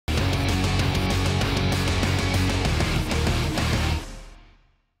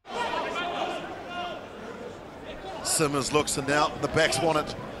Simmers looks, and now the backs want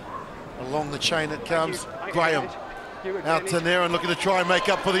it. Along the chain it comes. Graham out to Nairn, looking to try and make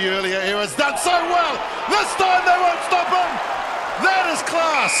up for the earlier errors. Done so well. This time they won't stop him. That is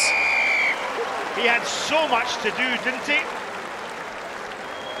class. He had so much to do, didn't he?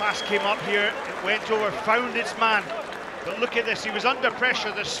 Pass came up here, it went over, found its man. But look at this, he was under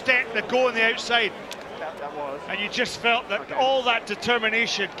pressure, the step, the go on the outside. And you just felt that all that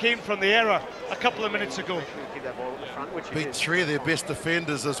determination came from the error a couple of minutes ago. Beat three of their best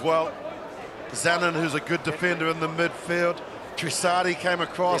defenders as well. Zanin, who's a good defender in the midfield. Trisati came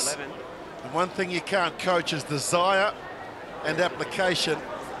across. And one thing you can't coach is desire and application.